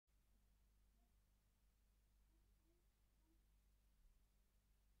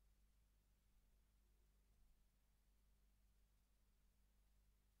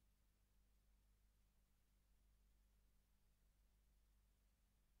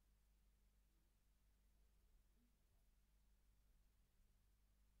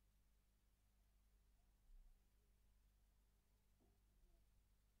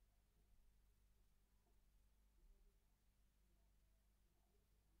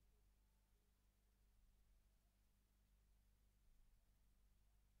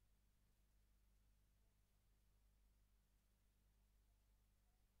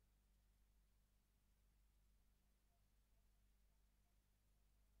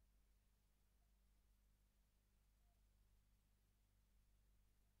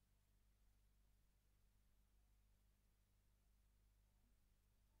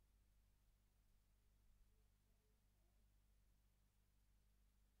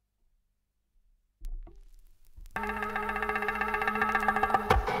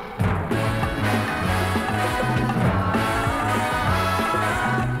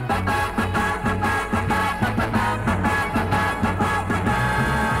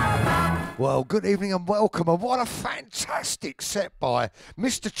Well, good evening and welcome, and what a fantastic set by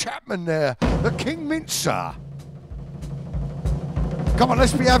Mr. Chapman there, the King Mincer. Come on,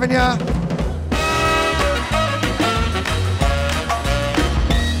 let's be having ya.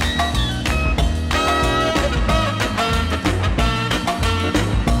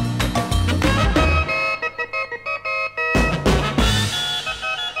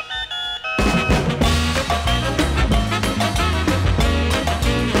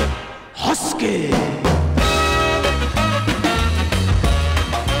 Husky.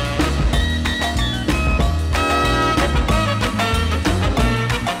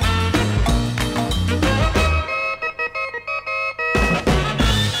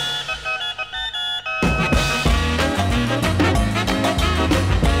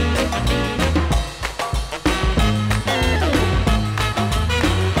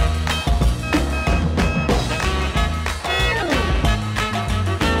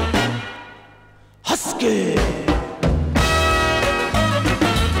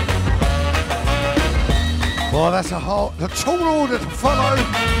 Well, that's a tall order to follow.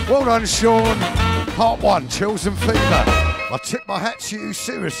 Well done, Sean. Part 1, Chills and Fever. I tip my hat to you,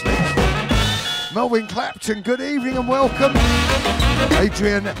 seriously. Melvin Clapton, good evening and welcome.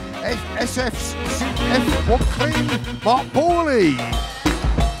 Adrian SF Watclean, Mark Borley,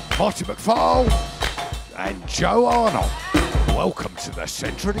 Marty McFarlane, and Joe Arnold. Welcome to the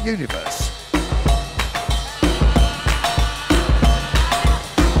centre of the universe.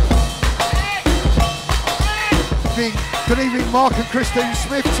 Good evening, Mark and Christine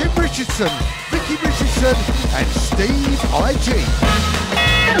Smith, Tim Richardson, Vicky Richardson, and Steve IG.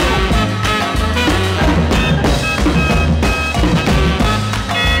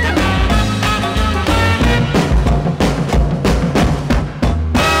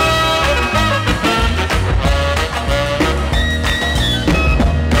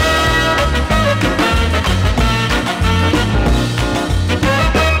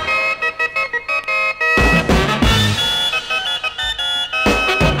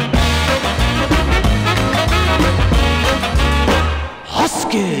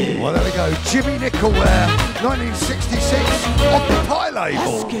 Well, there we go. Jimmy Nicol there, 1966, on the Pie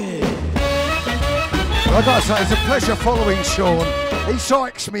label. Well, I gotta say, it's a pleasure following Sean. He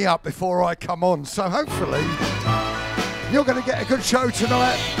psychs me up before I come on, so hopefully you're going to get a good show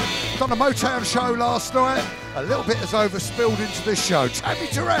tonight. Done a Motown show last night. A little bit has overspilled into this show. Tammy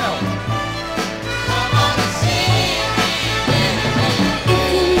Terrell.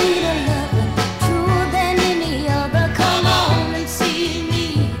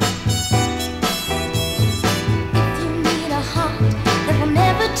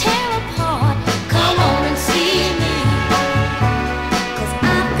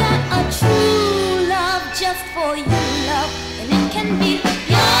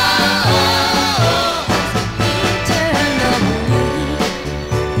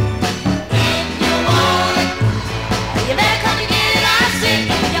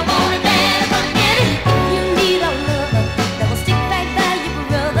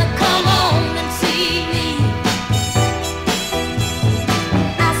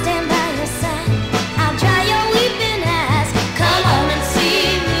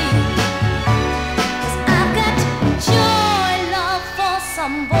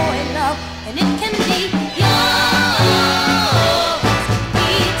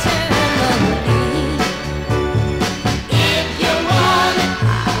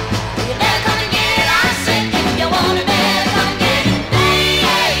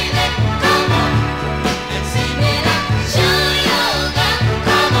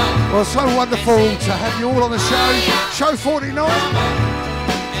 Well, so wonderful to have you all on the show. Show 49.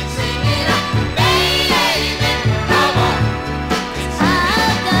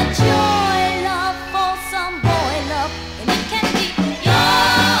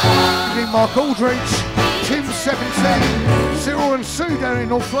 Mark Aldridge, Tim 17, Cyril and Sue down in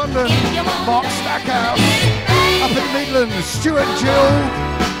North London, Mark Stackhouse, up in the Midlands, Stuart and Jill.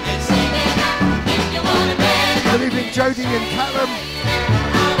 Good evening, Jodie and Callum,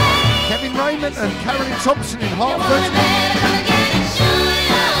 Kevin Raymond and Carolyn Thompson in Hartford.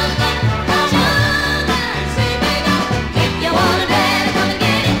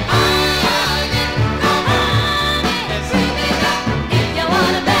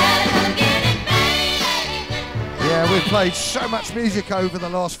 We've played so much music over the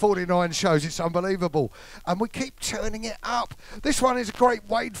last 49 shows, it's unbelievable. And we keep turning it up. This one is a great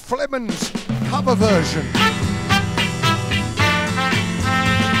Wade Flemons cover version.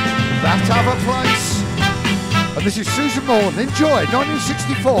 That Other Place. And this is Susan Morn. Enjoy,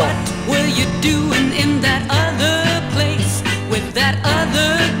 1964. What were you doing in that other place with that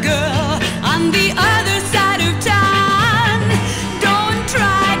other girl?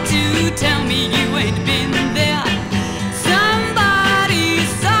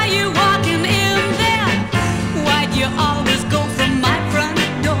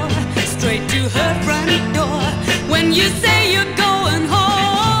 you say you're going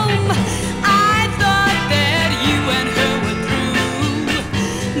home, I thought that you and her were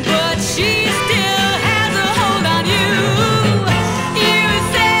through, but she still has a hold on you. You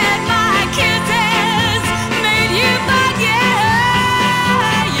said my kisses made you forget,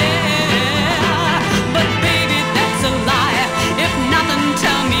 yeah. But baby, that's a lie. If nothing,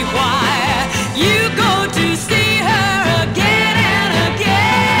 tell me why you go to see her again and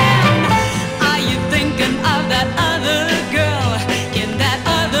again. Are you thinking of that other girl in that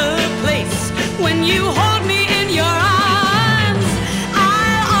other place? When you hold me in your arms,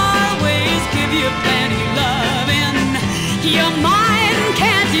 I'll always give you plenty loving. You're mine,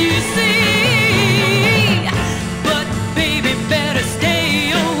 can't you see? But baby, better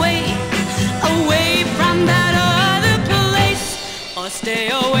stay away, away from that other place, or stay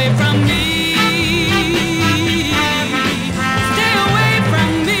away from me. Stay away from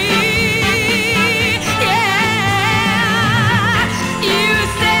me, yeah. You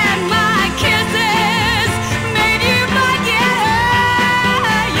said my kisses made you forget,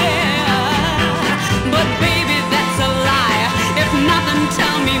 yeah. But baby, that's a lie. If nothing,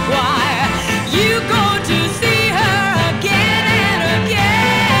 tell me why you go to see her again and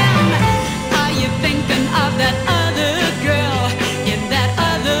again. Are you thinking of that other girl in that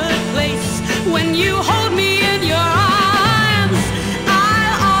other place? When you hold me in your arms,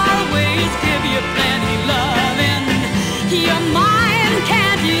 I'll always give you plenty loving. You're mine,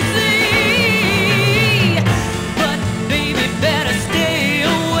 can't you see? But baby, better stay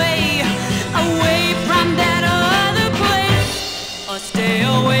away, away from that other place, or stay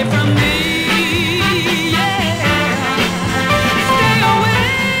away from me, yeah. Stay away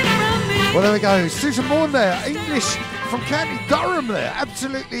from me. Well, there we go. Susan Bourne there. English from County Durham there.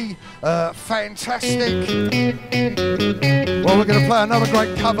 Absolutely fantastic. Well, we're going to play another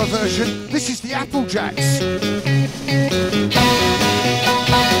great cover version. This is the Applejacks.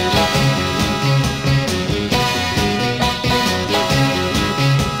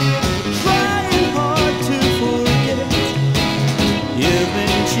 Trying hard to forget. You've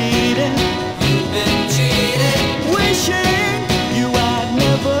been cheating. You've been cheating. Wishing you I'd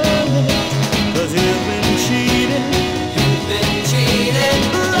never left. 'Cause you've been cheating. You've been cheating.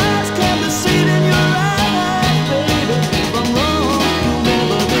 Lies can be seen in your eyes, baby. If I'm wrong, you'll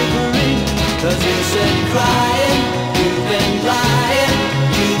never be free. 'Cause you said crying. You've been lying.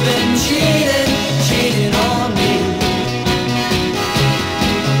 You've been cheating. Cheating on me.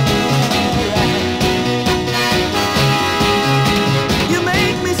 You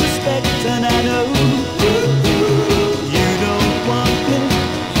make me suspect, and I know you don't want me.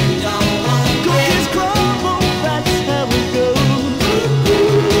 You don't want me. Cookies crumble, that's how it goes.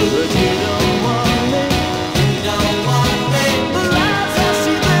 But you don't want me. You don't want me. The lies I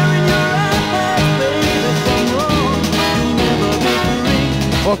see there in your eyes, baby, if I'm wrong, you'll never be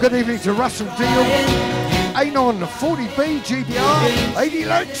free. Well, good evening to Russell Deal, Anon, 40B, GBR, 80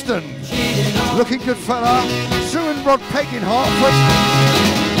 Langston, looking good fella, Sue and Rod Pegg in Hartford.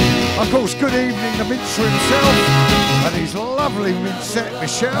 Of course, good evening to Mincer himself and his lovely Mincette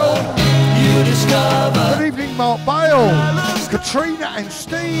Michelle. You discover Good evening, Mark Bale, Katrina and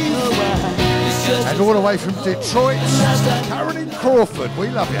Steve, it's just and all the way from Detroit, Carolyn Crawford. We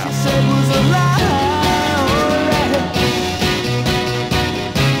love you. said was a lie.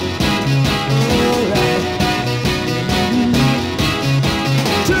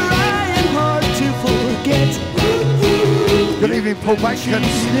 Trying hard to forget. Good evening, Paul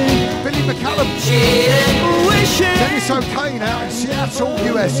Bankins, Billy McCallum, Wishing Dennis O'Kane out in Seattle,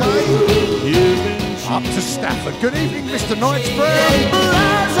 USA, up to Stafford. Good evening, Mr. Knightsborough. the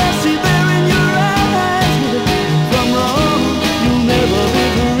lies I see there in your eyes. If I'm wrong, you'll never be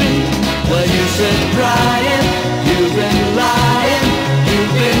free. Well, you said crying, you've been lying,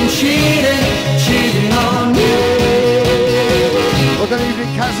 you've been cheating, cheating on me. Well, good evening,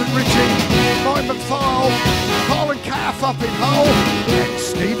 Kaz and Richie, Mike McFarl, Carl and Kath up in Hull, and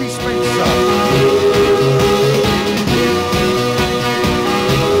Stevie Spencer.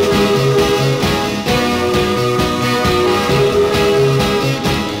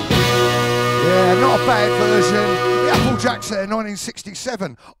 Yeah, not a bad version. The Applejacks there,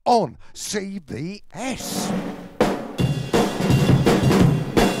 1967, on CBS.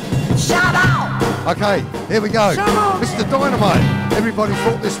 Shout out! Okay, here we go. Mr. Dynamite. Everybody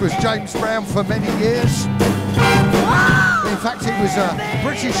thought this was James Brown for many years. In fact, he was a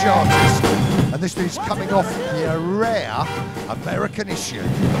British artist, and this is coming off the rare American issue.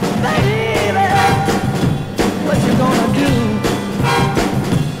 Baby, what you gonna do?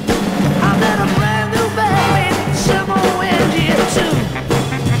 I met a brand new baby, some more in here too.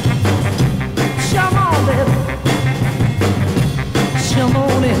 Come on, baby.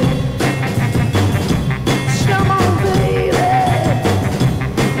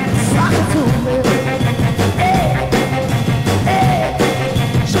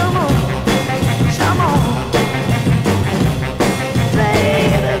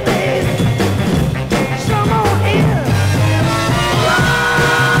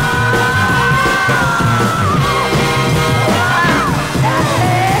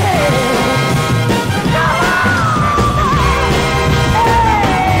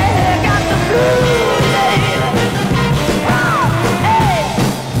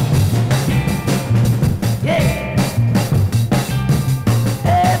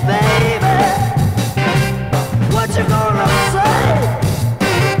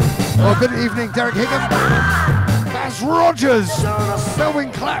 Good evening, Derek Higham. Baz Rogers.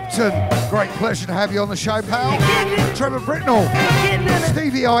 Melvin Clapton. Great pleasure to have you on the show, pal. Trevor Britnell.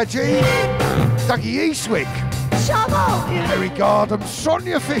 Stevie IG. Dougie Eastwick. Harry Gardam.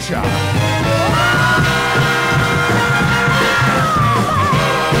 Sonia Fisher.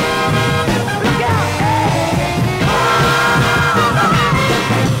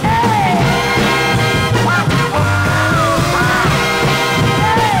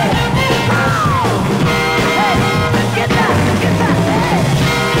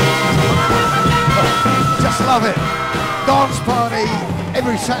 Love it. Dance party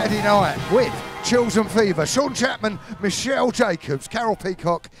every Saturday night with Chills and Fever, Sean Chapman, Michelle Jacobs, Carol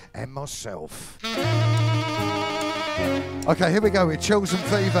Peacock and myself. Okay, here we go with Chills and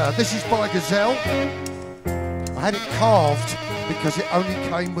Fever. This is by Gazelle. I had it carved because it only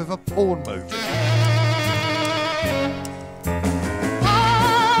came with a porn movie.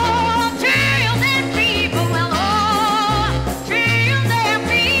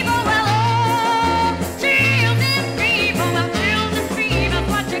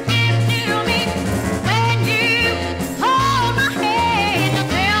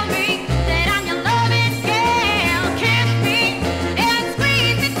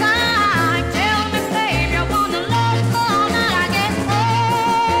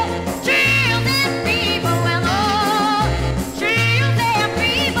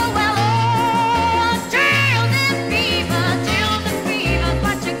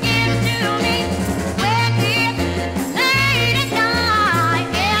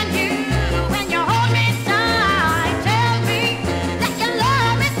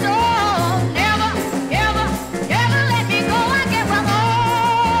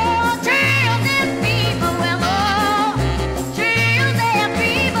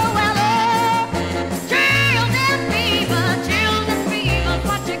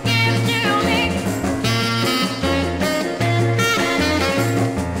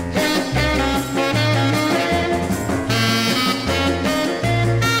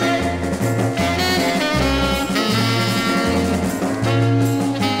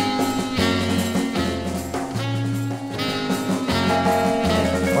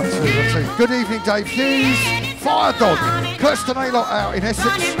 Good evening, Dave Hughes, Fire Dog, Kirsten Aylott out in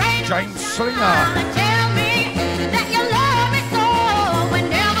Essex, James Slinger.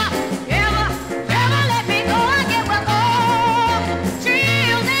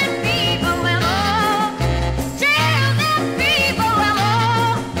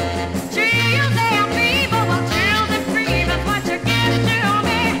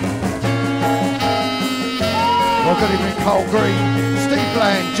 Well, good evening, Carl Green. Steve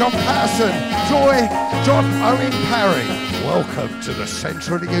Bland, John Patterson, Joy, John Owen Parry. Welcome to the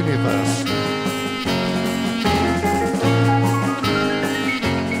centre of the universe.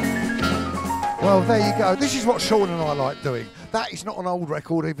 Well, there you go. This is what Sean and I like doing. That is not an old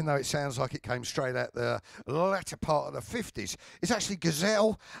record, even though it sounds like it came straight out the latter part of the 50s. It's actually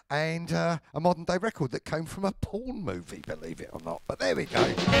Gazelle and a modern day record that came from a porn movie, believe it or not. But there we go.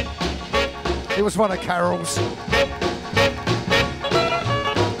 It was one of Carol's.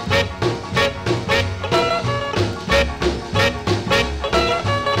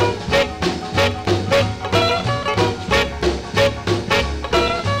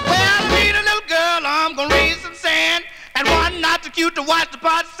 Cute to watch the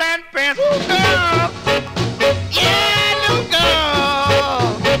pots and pans. Ooh, girl. Yeah, little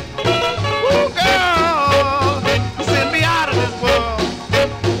girl. Ooh, girl. You send me out of this world.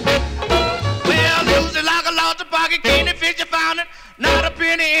 Well, use it like a lost pocket candy fish you found it. Not a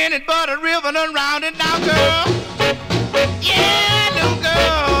penny in it, but a ribbon around it. Now, girl. Yeah, little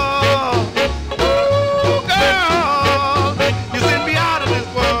girl. Ooh, girl. You send me out of this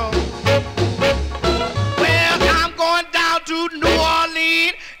world. Well, I'm going down to New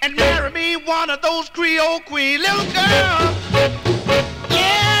Orleans and marry me one of those Creole queens. Little girl,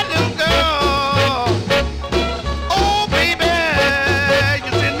 yeah, little girl. Oh, baby,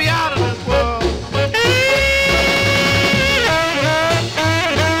 you send me out of this world.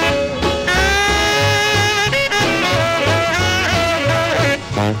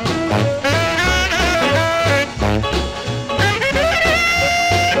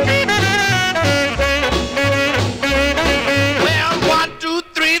 Well, 1, 2,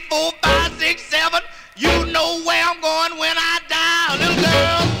 3, 4, 5, 6, 7. You know where I'm going when I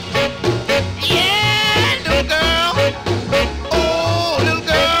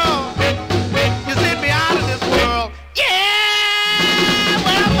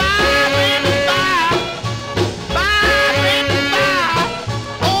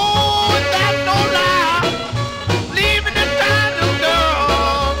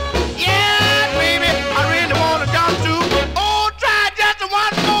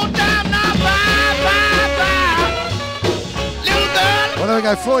there we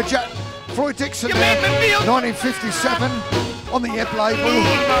go. Floyd Dixon You there, make me feel 1957 on the Ebb label. Lose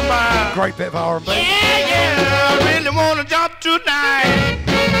my mind. Great bit of R&B. Yeah, I really wanna jump tonight.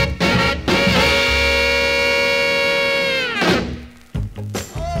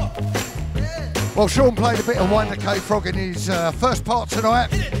 Well, Sean played a bit of Wind the K-Frog in his first part tonight.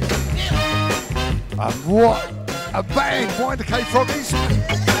 And what a band Wind the K-Frog is.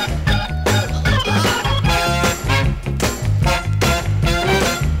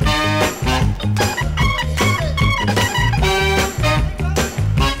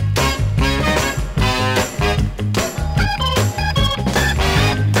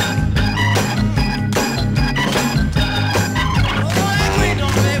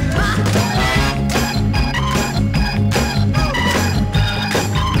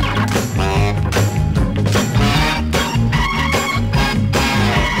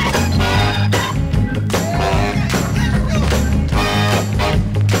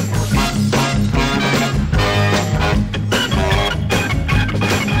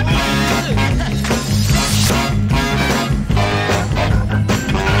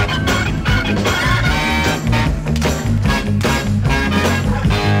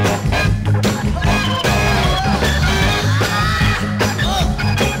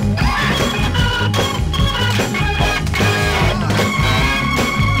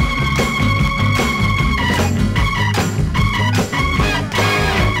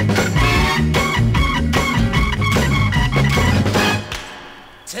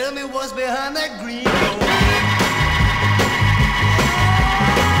 Tell me what's behind that green door.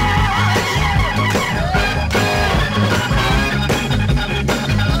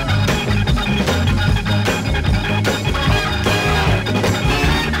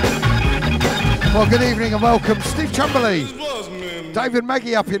 Well, good evening and welcome. Steve Chumberley, David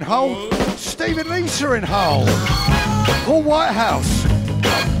Maggie up in Hull, Stephen Lisa in Hull, Paul Whitehouse,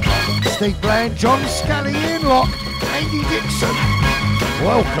 Steve Bland, John Scally, Ian Locke, Andy Dixon.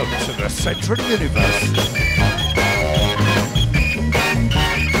 Welcome to the centre of the universe.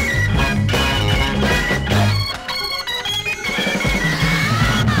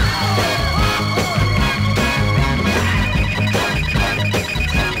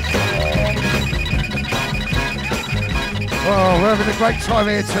 Oh, we're having a great time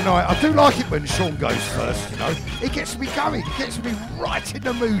here tonight. I do like it when Sean goes first, you know. It gets me going. It gets me right in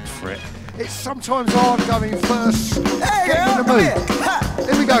the mood for it. It's sometimes hard going first, getting in the mood.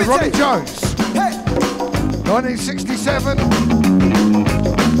 Here we go, Ronnie Jones. 1967.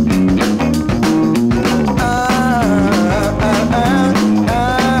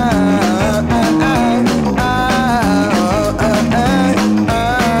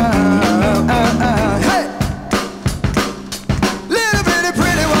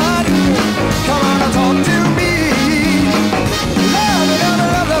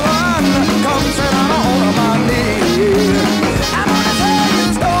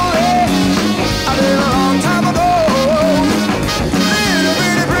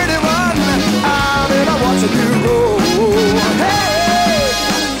 Hey!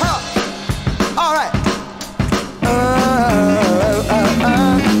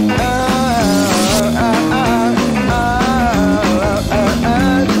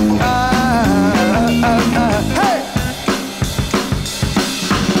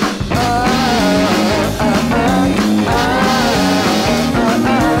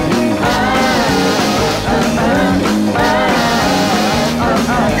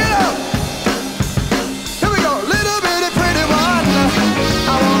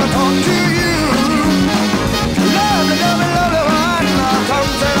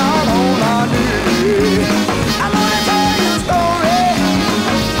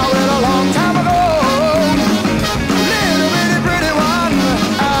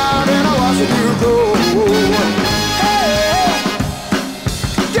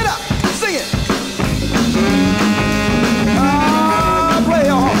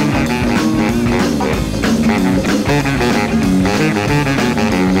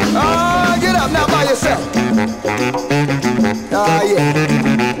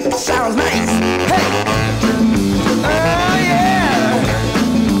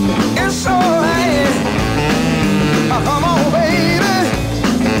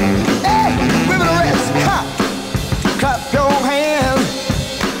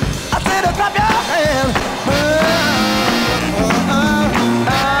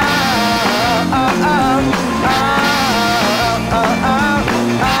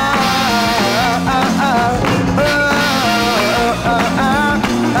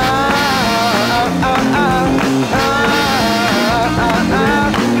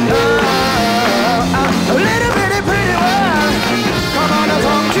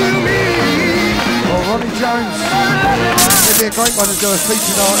 be a great one to do a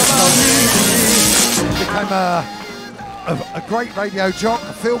featured artist on. Became a great radio jock,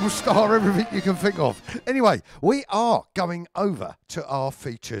 a film star, everything you can think of. Anyway, we are going over to our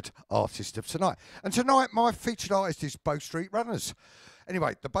featured artist of tonight. And tonight, my featured artist is Bow Street Runners.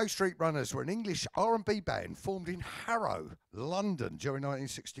 Anyway, the Bow Street Runners were an English R&B band formed in Harrow, London during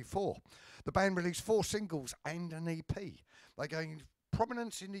 1964. The band released 4 singles and an EP. They gained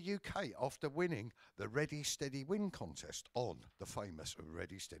prominence in the UK after winning the Ready Steady Win contest on the famous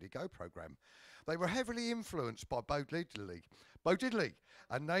Ready Steady Go programme. They were heavily influenced by Bo Diddley,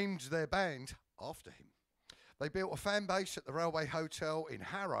 and named their band after him. They built a fan base at the Railway Hotel in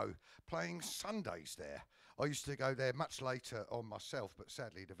Harrow, playing Sundays there. I used to go there much later on myself, but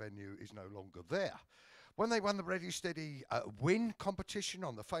sadly the venue is no longer there. When they won the Ready Steady Win competition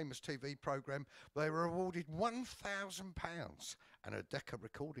on the famous TV programme, they were awarded £1,000 and a Decca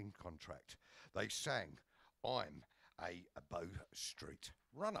recording contract. They sang, "I'm a Bow Street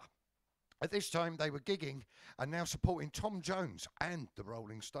Runner." At this time, they were gigging and now supporting Tom Jones and the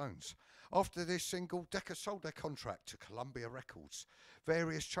Rolling Stones. After this single, Decca sold their contract to Columbia Records.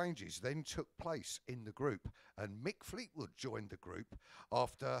 Various changes then took place in the group, and Mick Fleetwood joined the group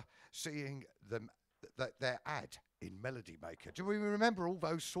after seeing their ad in Melody Maker. Do we remember all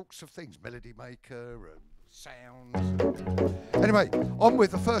those sorts of things? Melody Maker and sounds. Anyway, on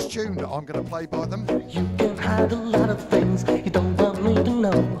with the first tune that I'm going to play by them. You can hide a lot of things you don't want me to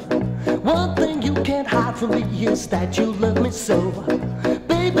know. One thing you can't hide from me is that you love me so.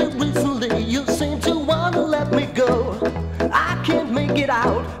 Baby, recently you seem to want to let me go. I can't make it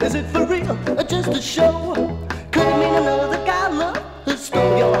out. Is it for real or just a show? Could it mean another guy love who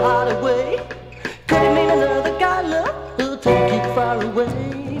stole your heart away? Could it mean another guy love who'll take you far away?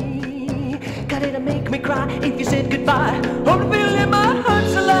 God, it'll make me cry if you said goodbye. Oh, the feeling in my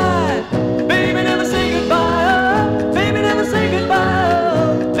heart's alive. Baby, never say goodbye. Baby, never say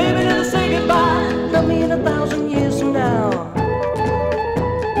goodbye. Baby, never say goodbye. Love me in 1,000 years from now.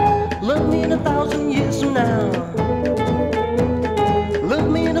 Love me in 1,000 years from now. Love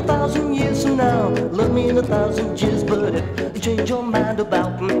me in 1,000 years from now. Love me in 1,000 years, but if you change your mind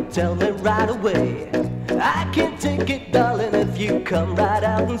about me, tell me right away. I can't take it, darling, if you come right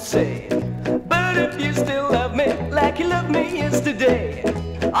out and say. But if you still love me like you loved me yesterday,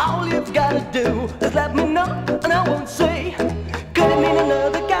 all you've gotta do is let me know, and I won't say. Could it mean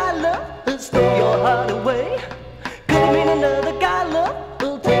another guy love who stole your heart away? Could it mean another guy love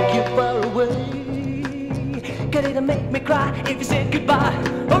who'll take you far away? Could it make me cry if you said goodbye?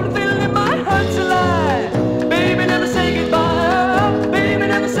 Oh, the feeling in my heart's alive. Baby, never say goodbye. Baby,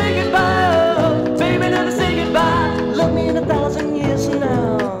 never say goodbye. Baby, never say goodbye. Love me in 1,000 years from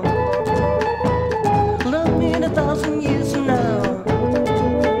now. Love me in 1,000 years from now.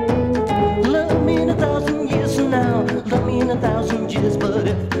 Love me in 1,000 years from now. Love me in 1,000 years, but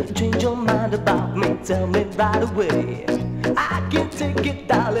if you change your mind about me, tell me right away. I can't take it,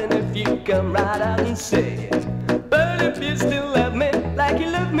 darling, if you come right out and say. But if you still love me like you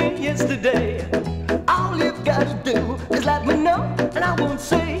loved me yesterday, all you've gotta do is let me know, and I won't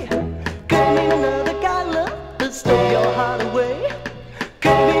say. Could it mean another guy love that stole your heart away?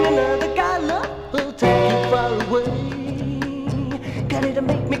 Could it mean another guy love who'll take you far away? Got it to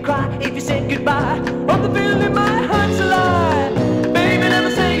make me cry if you said goodbye. Oh, the feeling in my heart's alive. Baby,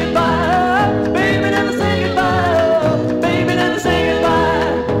 never say goodbye. Baby, never say goodbye. Baby, never say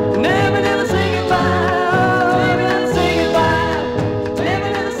goodbye. Never, never say goodbye. Baby, never say goodbye. Never,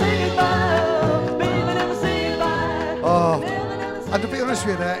 never say goodbye. Baby, never say goodbye. Oh, and to be honest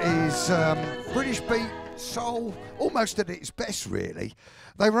with you, that is British beat, soul, almost at its best, really.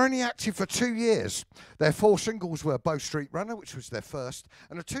 They were only active for 2 years. Their 4 singles were Bow Street Runner, which was their first,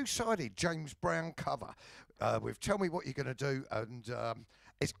 and a 2-sided James Brown cover with Tell Me What You're Gonna Do, and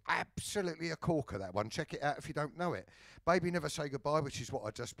it's absolutely a corker, that one. Check it out if you don't know it. Baby Never Say Goodbye, which is what I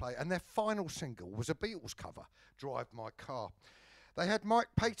just played, and their final single was a Beatles cover, Drive My Car. They had Mike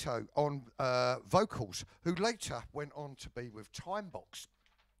Pato on vocals, who later went on to be with Timebox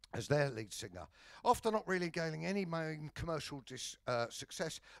as their lead singer. After not really gaining any main commercial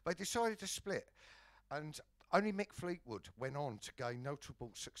success, they decided to split, and only Mick Fleetwood went on to gain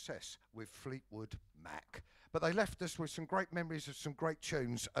notable success with Fleetwood Mac. But they left us with some great memories of some great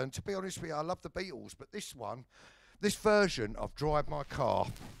tunes, and to be honest with you, I love the Beatles, but this one, this version of Drive My Car,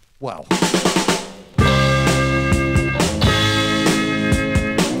 well,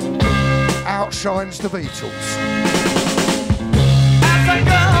 outshines the Beatles. That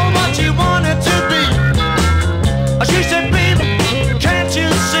girl, what you wanted to be. She said, baby, can't you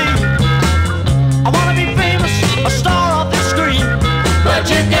see? I wanna be famous, a star off the screen. But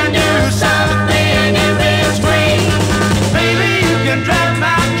you can do something in this screen. Baby,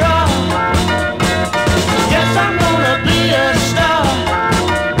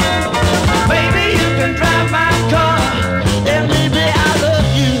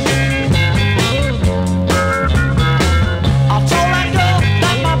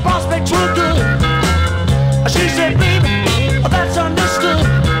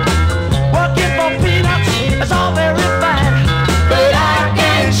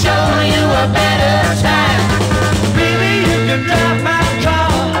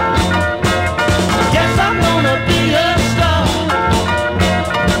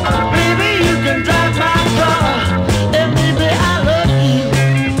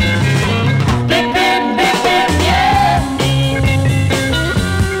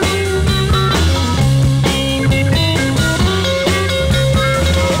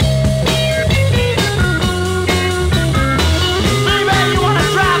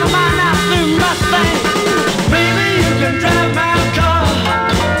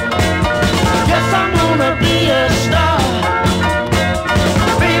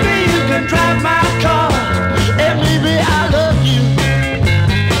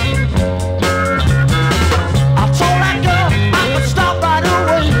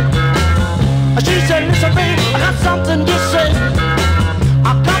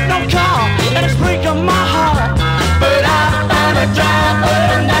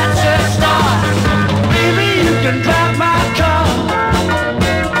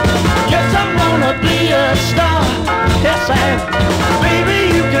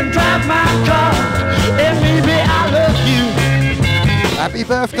 Happy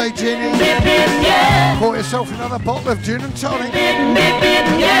birthday, Ginny. Pour yourself another bottle of gin and tonic.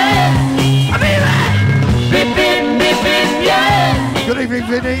 Good evening,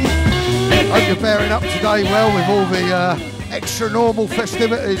 Vinny. Hope you're bearing up today well with all the extra normal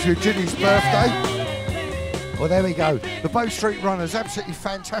festivities with Ginny's birthday. Well, there we go. The Bow Street Runners, absolutely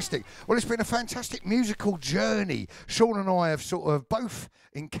fantastic. Well, it's been a fantastic musical journey. Sean and I have sort of both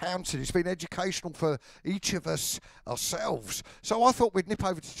encountered. It's been educational for each of us ourselves. So I thought we'd nip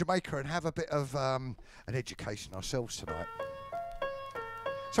over to Jamaica and have a bit of an education ourselves tonight.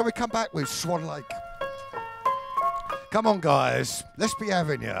 So we come back with Swan Lake. Come on, guys. Let's be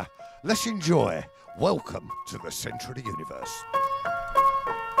having ya. Let's enjoy. Welcome to the centre of the universe.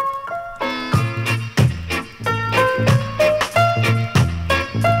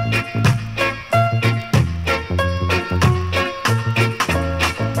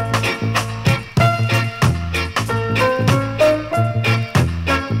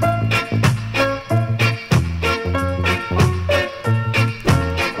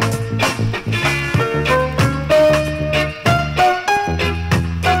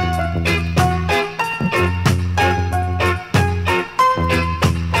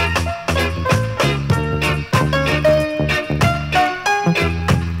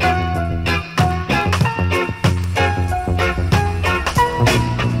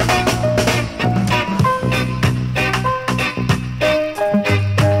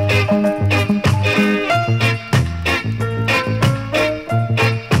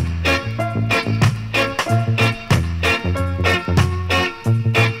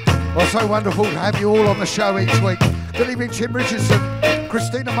 So wonderful to have you all on the show each week. Good evening, Tim Richardson,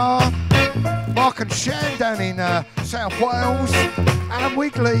 Christina Marr, Mark and Shan down in South Wales, Alan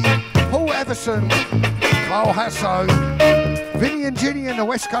Wigley, Paul Everson, Carl Hasso, Vinny and Ginny in the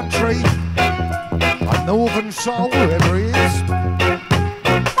West Country, a Northern Soul, whoever he is.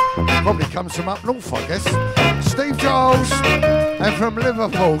 Probably comes from up north, I guess. Steve Giles, and from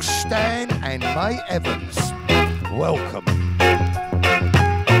Liverpool, Stan and May Evans. Welcome.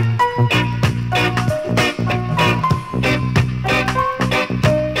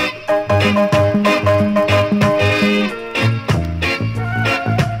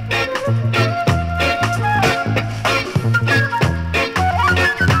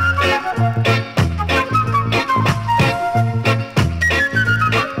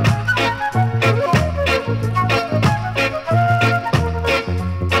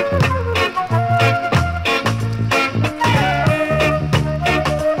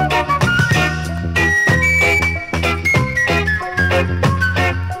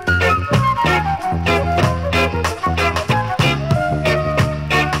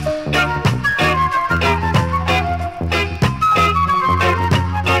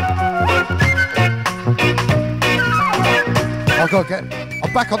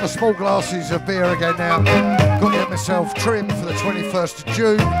 I'm back on the small glasses of beer again now. Got to get myself trimmed for the 21st of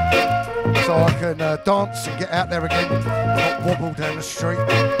June so I can dance and get out there again, not wobble down the street.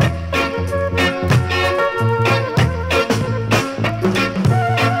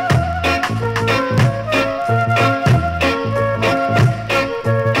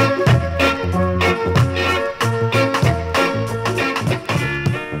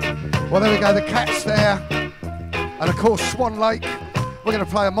 Well, there we go, the Cats there. And of course, Swan Lake. We're going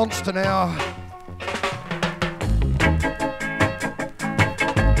to play a monster now.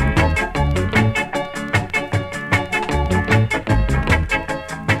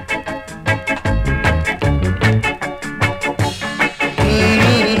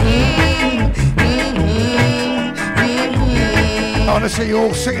 I want to see you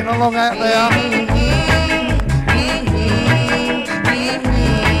all singing along out there.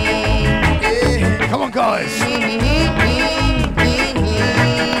 Come on, guys.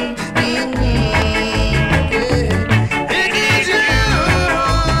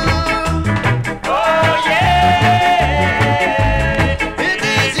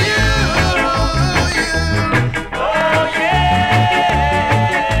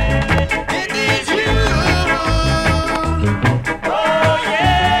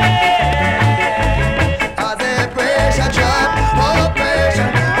 Pressure,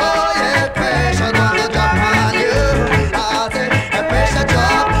 oh yeah, pressure gonna drop on you.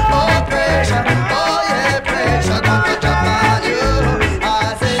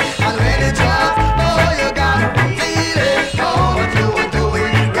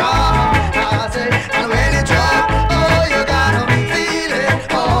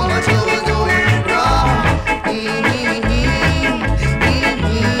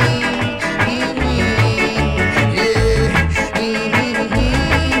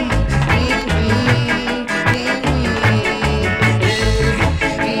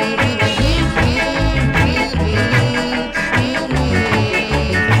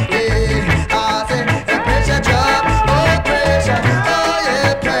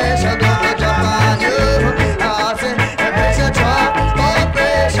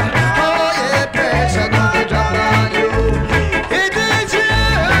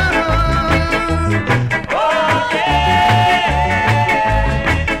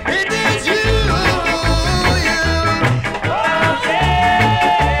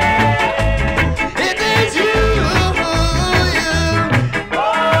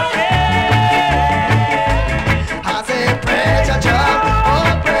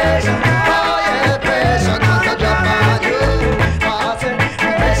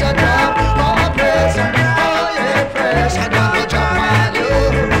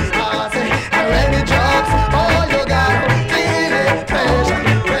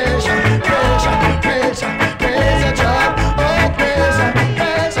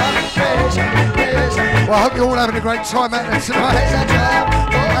 Well, I hope you're all having a great time out there tonight.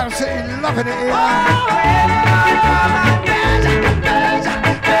 Absolutely loving it here.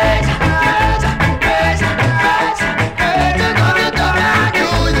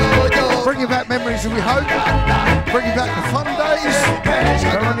 Bringing back memories, we hope. Bringing back the fun days.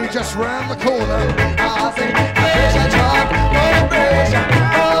 They're only just round the corner.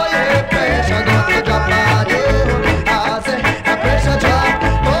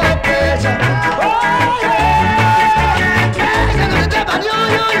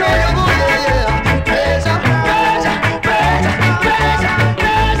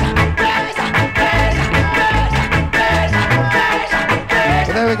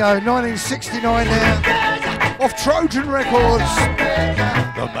 There we go, 1969 there, off Trojan Records,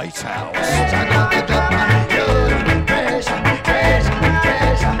 The Maytals.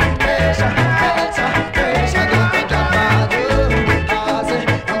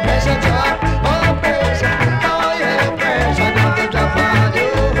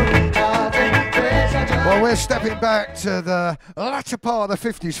 Well, we're stepping back to the latter part of the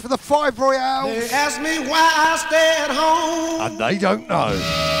 50s for the Five Royales. They ask me why I stay at home, And they don't know.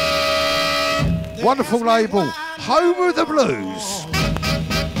 Wonderful label, Home of the Blues.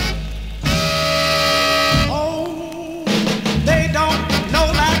 oh, they don't know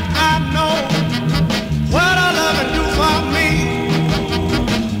like I know what I love and do for me.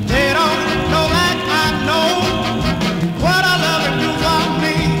 They don't know like I know what I love and do for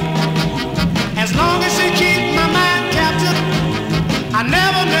me. As long as she keeps my mind captive, I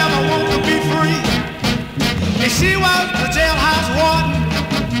never want to be free. If she was the jailhouse warden,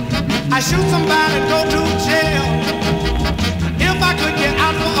 I shoot somebody and go to jail. If I could get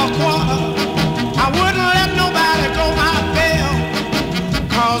out for a quarter, I wouldn't let nobody go my bail.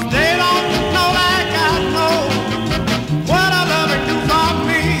 Cause they don't know like I know what I love and do for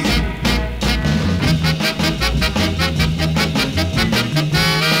me.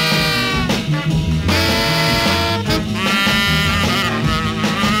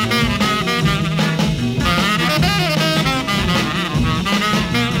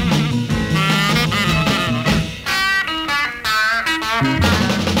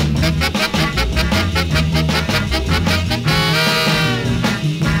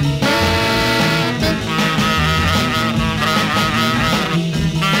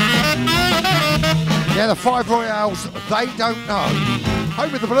 Yeah, the Five Royales, they don't know.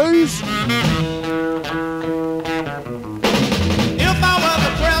 Home of the Blues. If I were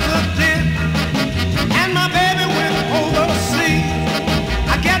the president and my baby went overseas,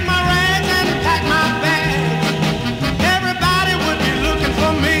 I'd get my rags and pack my bags. Everybody would be looking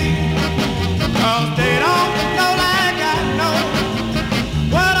for me, cause they don't know like I know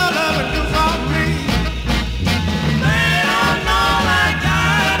what I love and do for me. They don't know like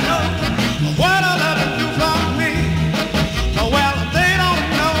I know what I love and do for me. Well, they don't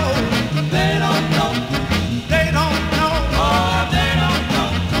know. They don't know. They don't know. Oh, they don't know.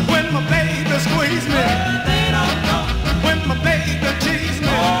 When my baby squeeze me. They don't know. When my baby tease me.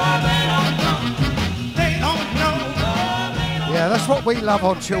 Oh, they don't know. They don't know. Yeah, that's what we love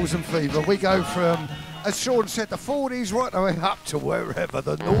on Chills and Fever. We go from, as Sean said, the 40s right the way up to wherever,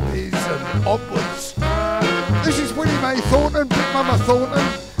 the noughties and onwards. This is Willie Mae Thornton, Big Mama Thornton,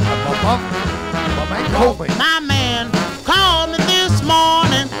 and my mum, my man called me. My man called me this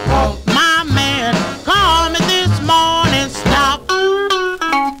morning. My man called me this morning. Stop.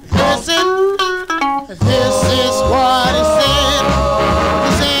 Listen. This is what he said.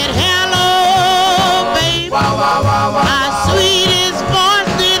 He said, hello, baby. My sweetest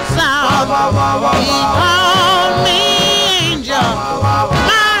voice did sound. He called me angel.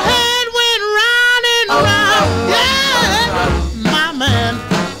 My head went round and round. Yeah. My man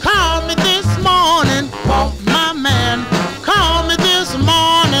called me this morning. My man called me this morning.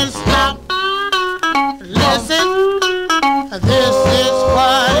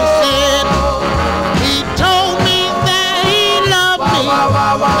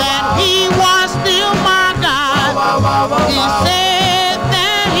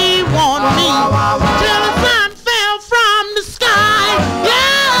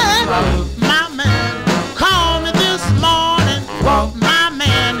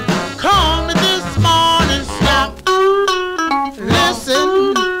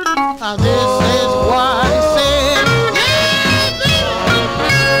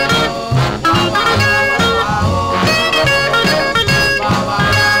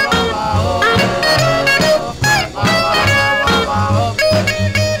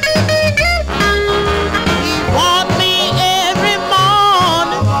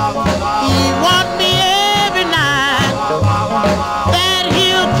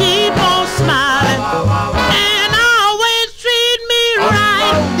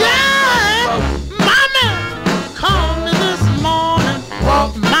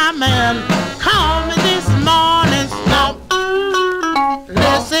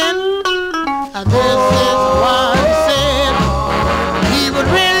 Listen, this is what he said. He would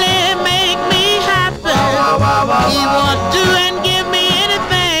really make me happy. He would do and give me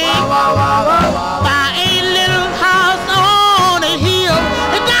anything. Buy a little house on a hill,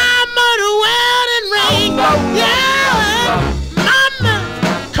 a diamond wedding ring. Yeah, my man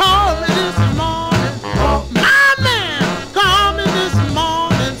called me this morning. My man called me this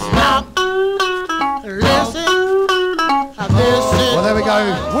morning. Stop, listen. Well, there we go.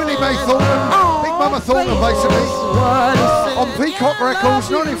 Willie Mae Thornton, Big Mama Thornton, basically. On Peacock Records,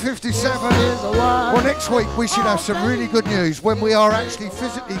 1957. Well, next week we should have some really good news when we are actually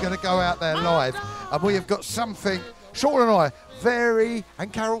physically going to go out there live. And we have got something, Sean and I,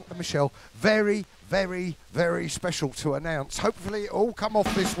 and Carol and Michelle, very, very, very special to announce. Hopefully it all come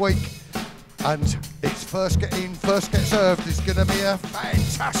off this week. And it's first get in, first get served. It's going to be a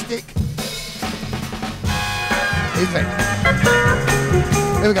fantastic event.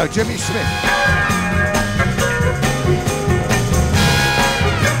 Here we go, Jimmy Smith.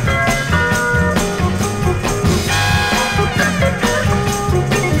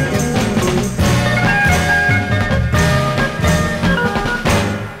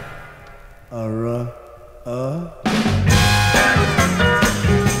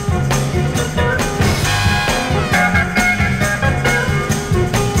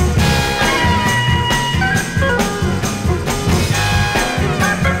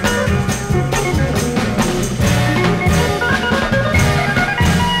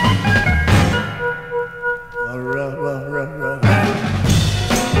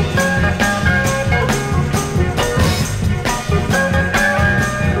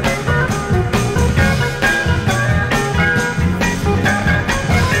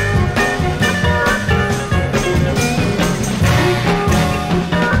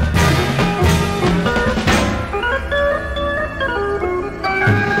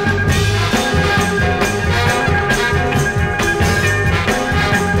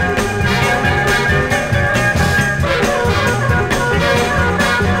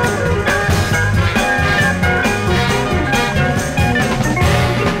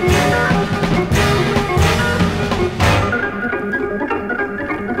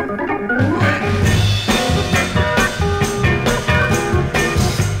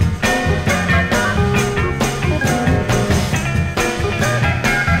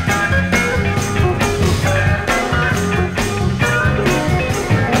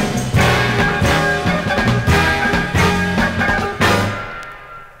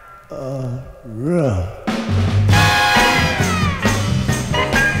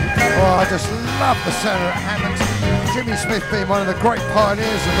 The Sarah Hammond, Jimmy Smith being one of the great pioneers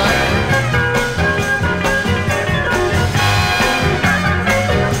of that.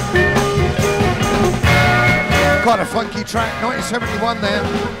 Quite a funky track, 1971 there.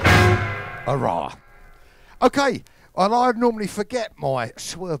 Hurrah. Okay, and I normally forget my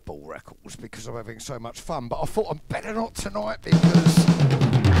Swerveball records because I'm having so much fun, but I thought I'd better not tonight because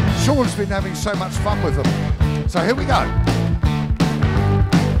Sean's been having so much fun with them. So here we go.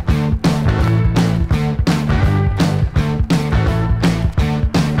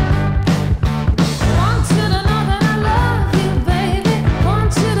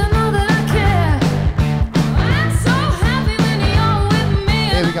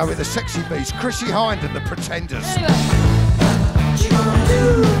 With the Sexy Beast, Chrissie Hynde and the Pretenders. What you gonna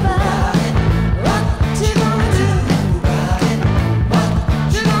do about it? What you gonna do about it? What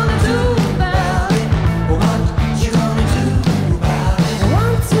you gonna do about it? What you gonna do about it? I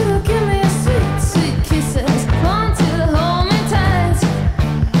want you to give me sweet, sweet kisses. Want you to hold me tight.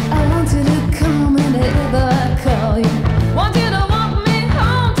 I want you to come whenever I call you. Want you to walk me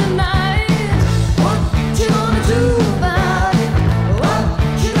home tonight. What you gonna do about it? What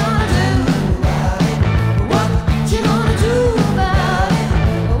you gonna do about it? What you gonna do about it?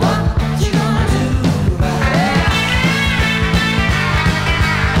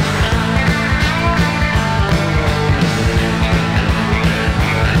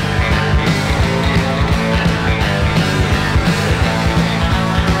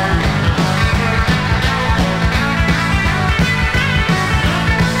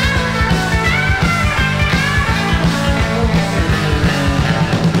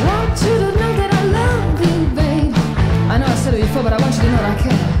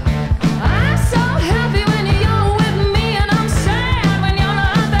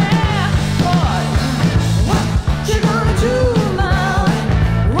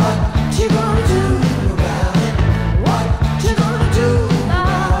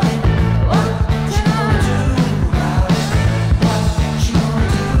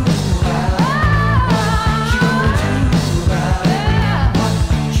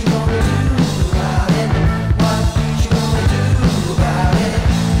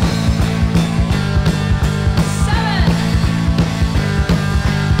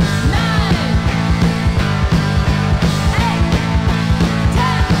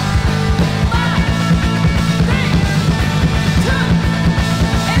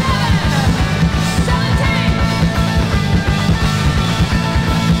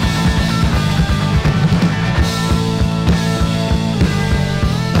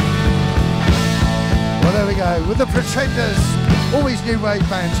 go, with the Pretenders. All these new wave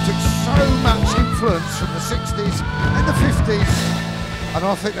bands took so much influence from the 60s and the 50s, and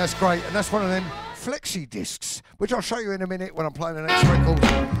I think that's great. And that's one of them flexi discs, which I'll show you in a minute when I'm playing the next record.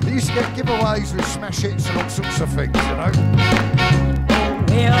 They used to get giveaways with smash hits and all sorts of things, you know.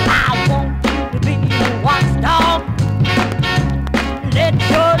 Well, I want you to be the watchdog. Let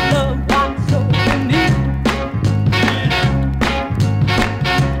your love watch over me.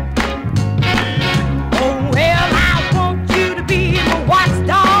 Oh, well, I want you to be the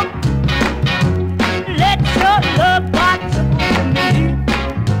watchdog. Let your love watch over me.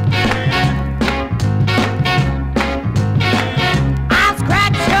 I'll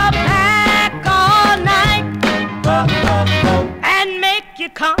scratch your back all night and make you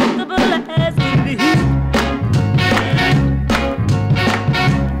comfortable as can be.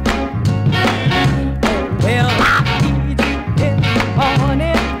 Well, I'll feed you in the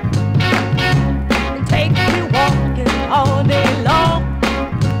morning and take you walking all day long.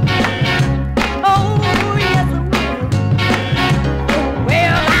 Oh, yes, I will.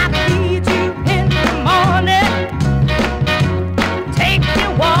 Well, I'll feed you in the morning, take you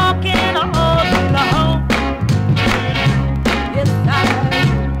walking all day long. Yes, I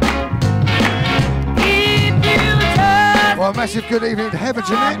will. If you just Well, a massive good evening to Heather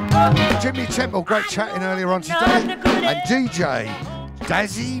Jeanette, Jimmy Temple, great chatting earlier on today, and DJ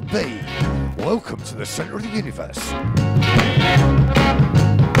Dazzy B. Welcome to the centre of the universe.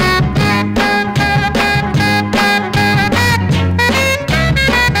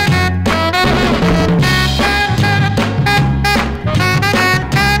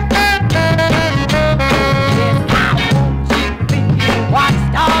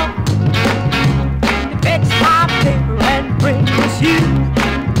 watchdog, fetch my paper and bring the shoes.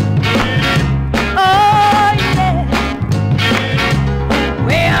 Oh yeah.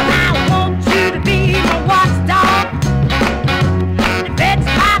 Well, I want you to be my watchdog, fetch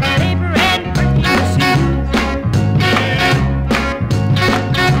my paper and bring the shoes.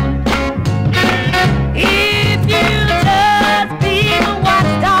 If you just be my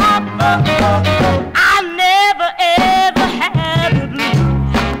watchdog, I never ever had the blues.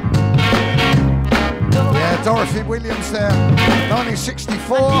 Yeah, Dorothy Williams there,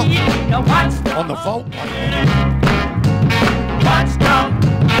 1964, on the Vault. Watchdog.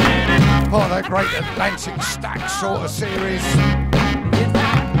 Part of that great Atlantic Stack sort of series.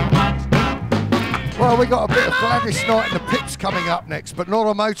 Well, we got a bit of Gladys Knight and the Pips coming up next, but not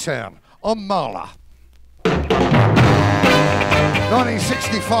on Motown, on Marla.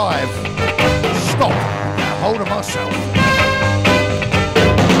 1965, Stop, Get Hold of Myself.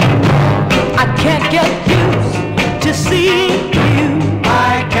 I can't get used to seeing you.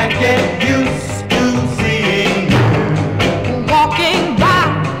 I can't get used to seeing you Walking by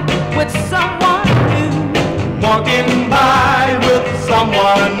with someone new. walking by with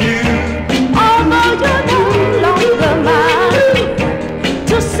someone new. Although you're no longer mine,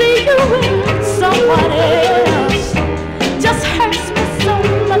 to see you with someone else just hurts me so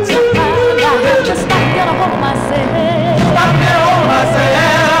much. I have to stop, get a hold of myself. Stop there on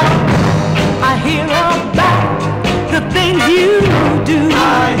myself. I hear about the things you do I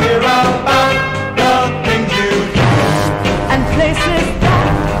hear about the things you do, and places that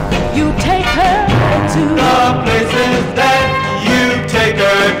you take her to. the places that you take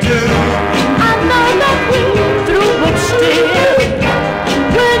her to. I know that we're through, but still,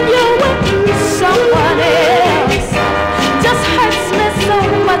 when you're with someone else, just hurts me so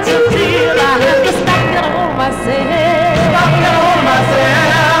much to feel I have to stop, get a hold of myself. Stop there on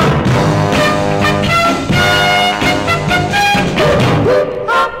myself.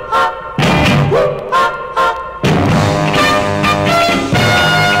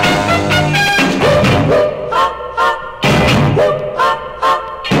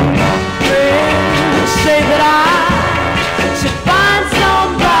 Say that I should find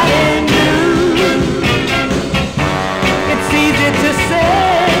somebody new. It's easy to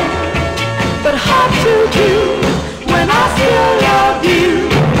say, but hard to do when I still love you.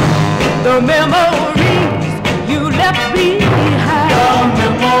 The memories you left behind, The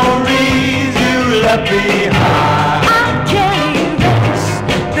memories you left behind, I can't erase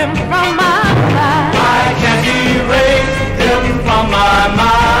them from my mind. I can't erase them from my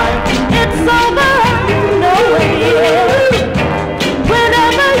mind. It's over, no way.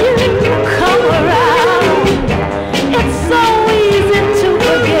 Whenever you come around, it's so easy to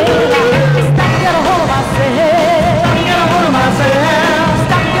forget. I just stop, get a hold of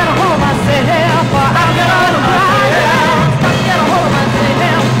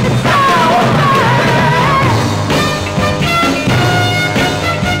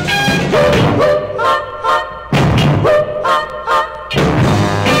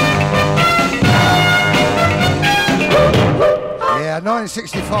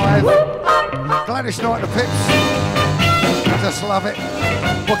 1965. Gladys Knight and the Pips. I just love it.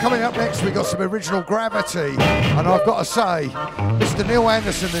 Well, coming up next, we've got some original Gravity. And I've got to say, Mr. Neil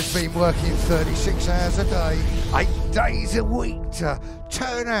Anderson has been working 36 hours a day, 8 days a week to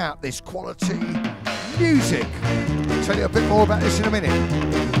turn out this quality music. I'll tell you a bit more about this in a minute.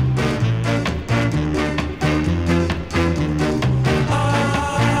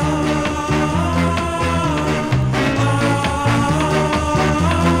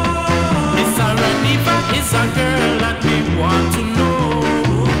 It's a girl that me want to know.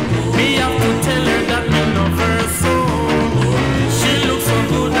 Me have to tell her that me love her so. She looks so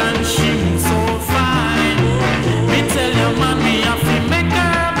good and she moves so fine. Me tell your man me have to make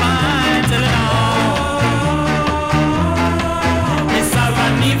her mine. Tell her now. It's a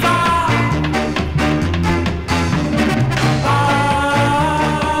Raniva.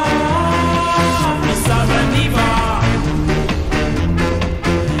 It's a Raniva.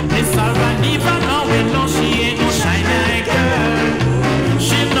 It's a Raniva. No, she ain't no shiny girl.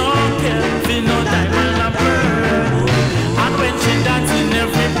 She no care for no diamond and pearl. And when she dancing,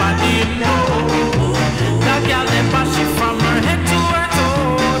 everybody know that girl never she from her head to her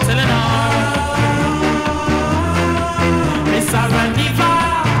toe. Tell her now, Miss Raniva.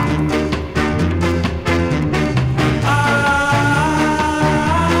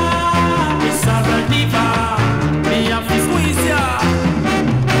 Miss Raniva, me have to squeeze ya.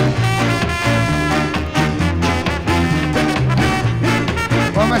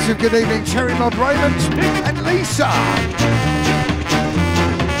 Well, massive good evening, Cherry Mod Raymond and Lisa.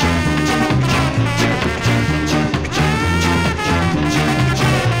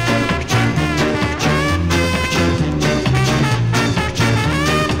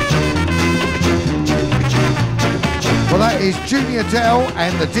 Well, that is Junior Dell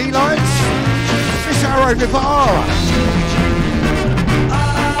and the D-Lights. Miss Arrow Navarra.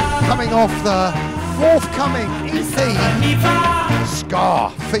 Coming off the forthcoming EP.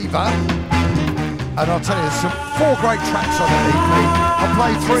 Scar Fever, and I'll tell you, there's some 4 great tracks on that EP. I'll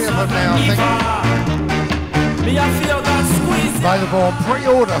play 3 of them now, I think. Available on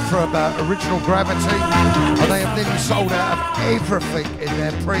pre-order from Original Gravity, and they have nearly sold out of everything in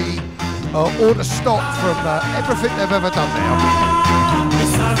their pre-order stock from everything they've ever done now.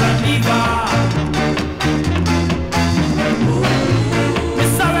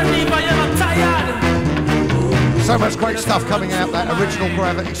 So much great stuff coming out that Original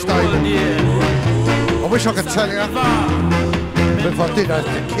Gravity stable. I wish I could tell you, but if I did, I'd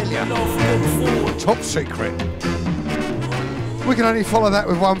have to kill you. Top secret. We can only follow that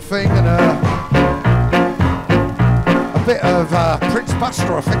with one thing, and a bit of Prince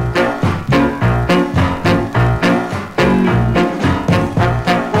Buster, I think.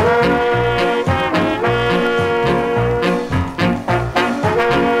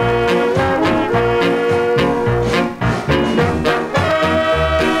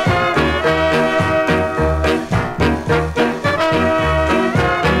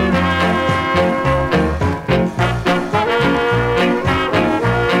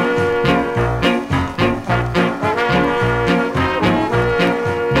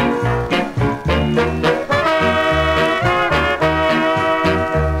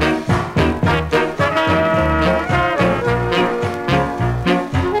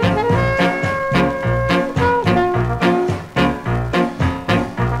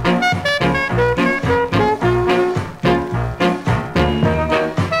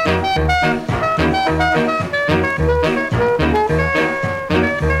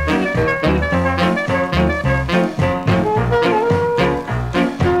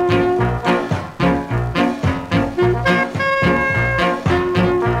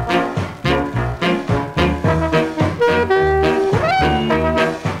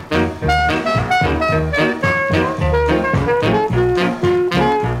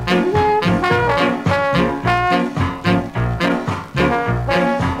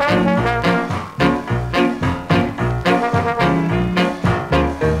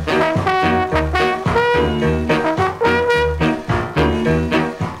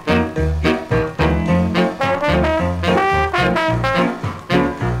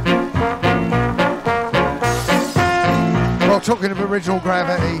 Talking of Original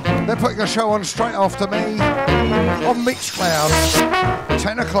Gravity, they're putting a show on straight after me on Mixcloud,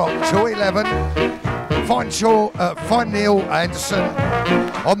 10 o'clock to 11. Find Neil Anderson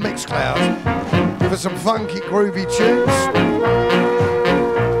on Mixcloud for some funky, groovy tunes.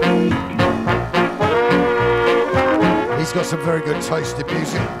 He's got some very good taste in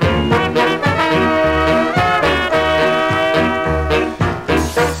music.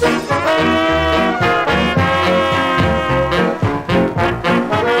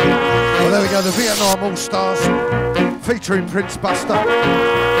 the Vietnam All Stars, featuring Prince Buster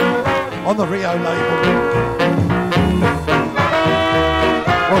on the Rio label.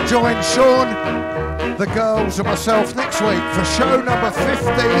 Well, join Sean, the girls and myself next week for show number 50,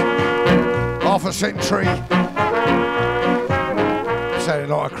 half a century. Sounding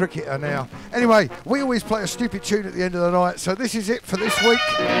like a cricketer now. Anyway, we always play a stupid tune at the end of the night, so this is it for this week.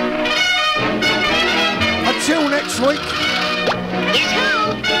 Until next week.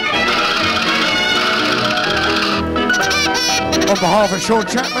 On behalf of Sean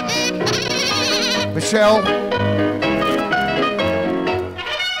Chapman, Michelle,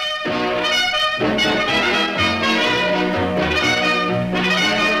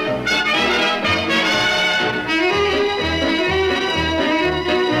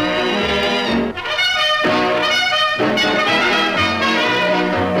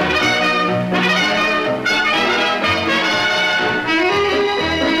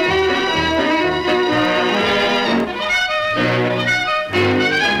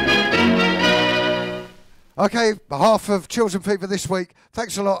 okay, behalf of Children Fever this week,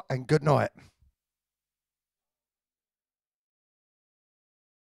 thanks a lot and good night.